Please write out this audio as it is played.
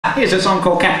Here's a song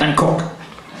called Captain Cook.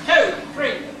 2,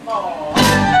 3, 4.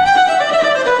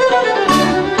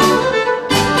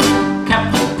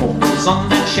 Captain Cook was on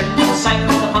that ship and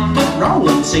sailed upon the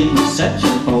rolling sea,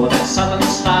 searching for that southern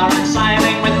star and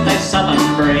sailing with a southern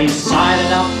breeze.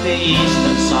 Sighted up the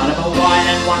eastern side of a wide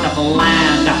and wonderful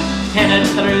land, headed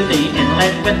through the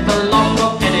inlet with the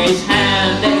logbook in his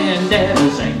hand.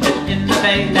 Endeavours anchored in the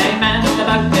bay, they manned the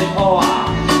boat with oar,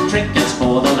 trinkets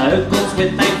for the locals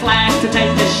with a flag to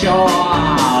take ashore.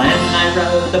 And they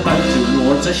rowed the boat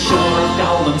towards a shore of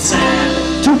golden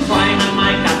sand, to claim and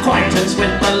make acquaintance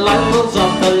with the locals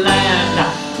of the land.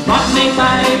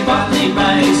 Botany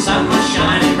Bay, sun was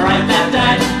shining bright that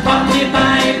day. Botany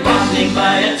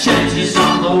Bay, a change is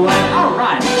on the way. All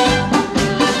right.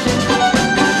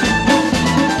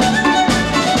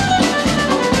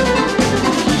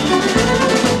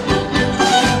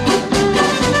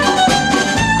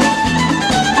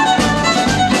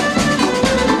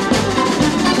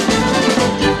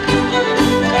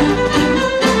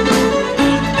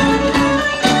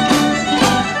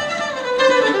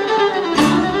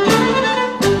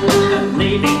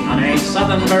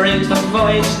 Southern breeze, the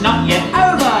voyage not yet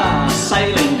over,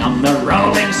 sailing on the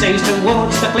rolling seas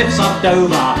towards the cliffs of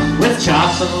Dover, with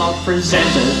charts and log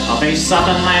presented of a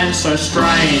southern land so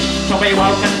strange, to be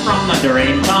woken from the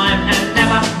dream time and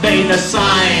never be the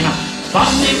same.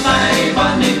 Botany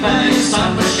Bay,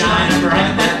 sun was shining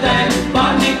bright that day.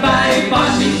 Botany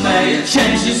Bay, a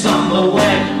change is on the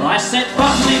way. I said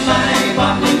Botany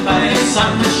Bay,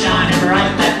 sun was shining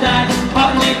bright that day.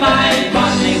 Botany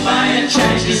Bay, a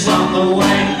change is on the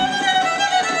way.